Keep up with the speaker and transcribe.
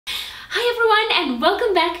Hi everyone and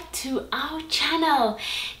welcome back to our channel.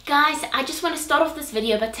 Guys, I just want to start off this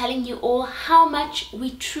video by telling you all how much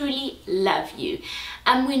we truly love you.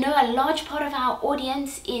 We know a large part of our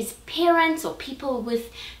audience is parents or people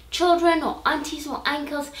with children or aunties or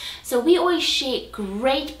uncles, so we always share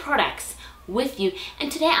great products with you,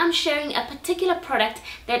 and today I'm sharing a particular product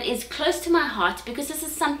that is close to my heart because this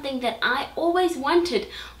is something that I always wanted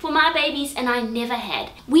for my babies and I never had.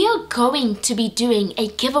 We are going to be doing a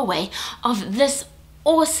giveaway of this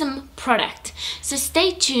awesome product, so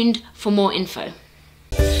stay tuned for more info.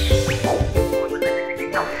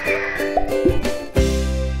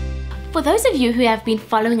 For those of you who have been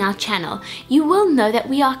following our channel, you will know that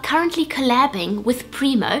we are currently collabing with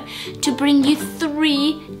PRIMO to bring you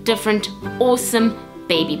 3 different awesome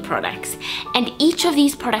baby products. And each of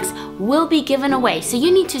these products will be given away, so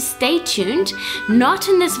you need to stay tuned, not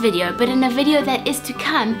in this video, but in a video that is to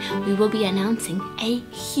come. We will be announcing a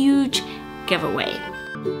huge giveaway.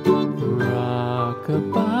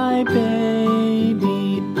 Rock-a-bye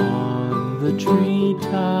baby on the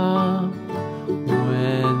treetop.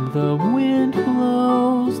 When the wind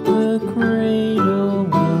blows, the cradle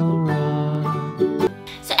will rock.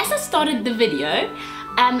 So as I started the video,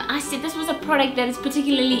 I said this was a product that is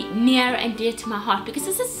particularly near and dear to my heart because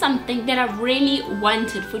this is something that I really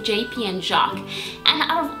wanted for JP and Jacques. And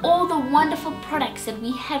out of all the wonderful products that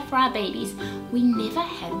we had for our babies, we never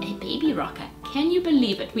had a baby rocker. Can you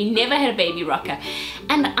believe it? We never had a baby rocker.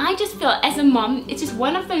 And I just feel as a mom, it's just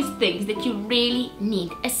one of those things that you really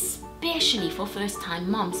need, especially for first-time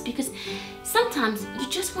moms, because sometimes you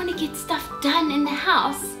just want to get stuff done in the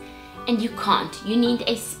house and you can't. You need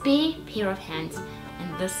a spare pair of hands,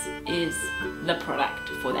 and this is the product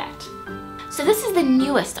for that. So this is the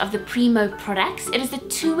newest of the PRIMO products. It is the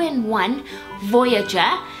 2-in-1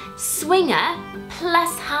 Voyager Swinger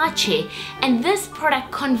plus high chair, and this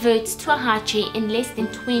product converts to a high chair in less than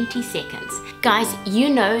 20 seconds. Guys, you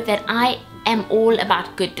know that I am all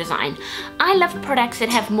about good design. I love products that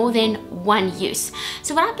have more than one use.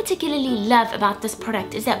 So what I particularly love about this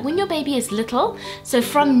product is that when your baby is little, so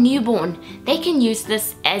from newborn, they can use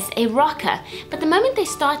this as a rocker. But the moment they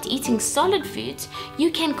start eating solid foods, you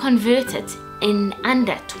can convert it in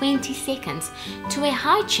under 20 seconds to a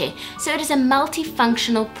high chair. So it is a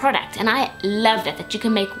multifunctional product, and I love that you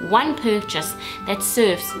can make one purchase that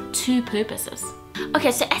serves 2 purposes.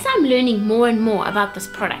 Okay, so as I'm learning more and more about this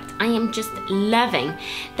product, I am just loving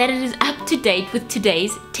that it is up to date with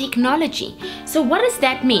today's technology. So what does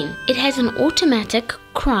that mean? It has an automatic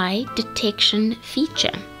cry detection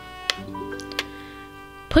feature.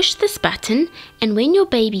 Push this button, and when your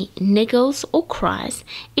baby niggles or cries,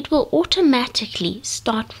 it will automatically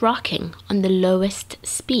start rocking on the lowest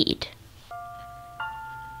speed.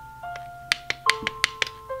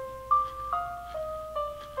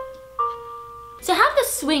 So how the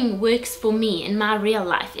swing works for me in my real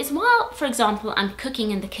life is, while, for example, I'm cooking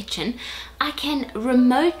in the kitchen, I can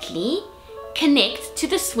remotely connect to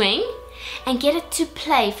the swing and get it to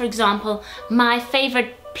play, for example, my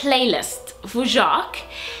favorite playlist for Jacques,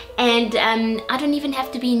 and I don't even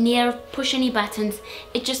have to be near, push any buttons.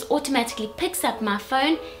 It just automatically picks up my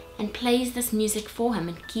phone and plays this music for him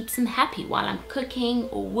and keeps him happy while I'm cooking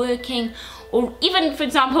or working or even, for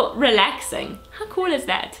example, relaxing. How cool is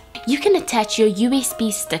that? You can attach your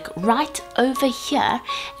USB stick right over here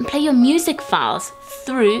and play your music files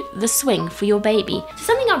through the swing for your baby. So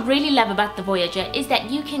something I really love about the Voyager is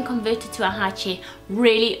that you can convert it to a high chair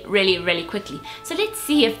really quickly. So let's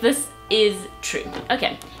see if this is true.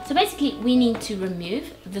 Okay, so basically we need to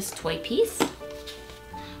remove this toy piece.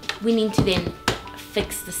 We need to then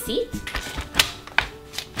fix the seat,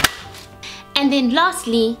 and then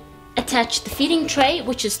lastly attach the feeding tray,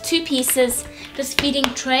 which is 2 pieces. This feeding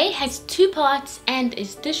tray has 2 parts and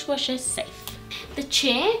is dishwasher safe. The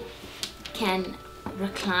chair can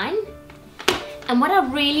recline, and what I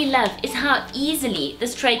really love is how easily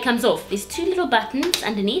this tray comes off. There's 2 little buttons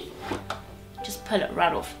underneath. Just pull it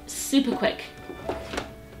right off, super quick,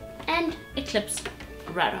 and it clips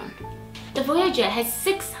right on. The Voyager has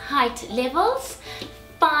 6 height levels,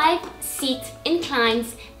 5 seat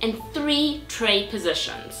inclines, and 3 tray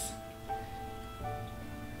positions.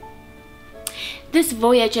 This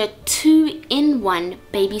Voyager 2-in-1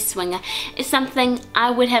 baby swinger is something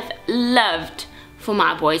I would have loved for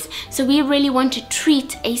my boys. So we really want to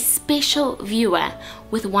treat a special viewer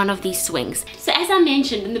with one of these swings. So as I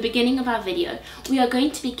mentioned in the beginning of our video, we are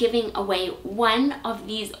going to be giving away one of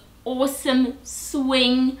these awesome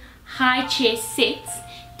swing high chair sets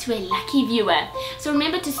to a lucky viewer. So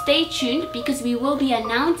remember to stay tuned because we will be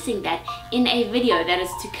announcing that in a video that is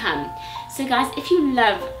to come. So guys, if you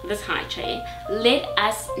love this high chair, let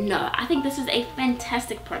us know. I think this is a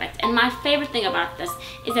fantastic product, and my favorite thing about this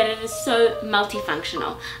is that it is so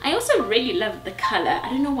multifunctional. I also really love the color. I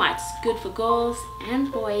don't know why, it's good for girls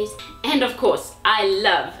and boys, and of course I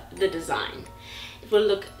love the design. It will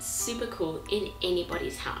look super cool in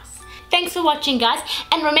anybody's house. Thanks for watching, guys,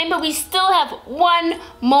 and remember, we still have one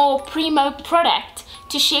more Primo product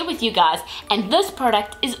to share with you guys, and this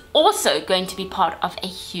product is also going to be part of a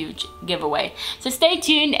huge giveaway. So stay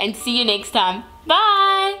tuned and see you next time.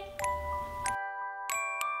 Bye!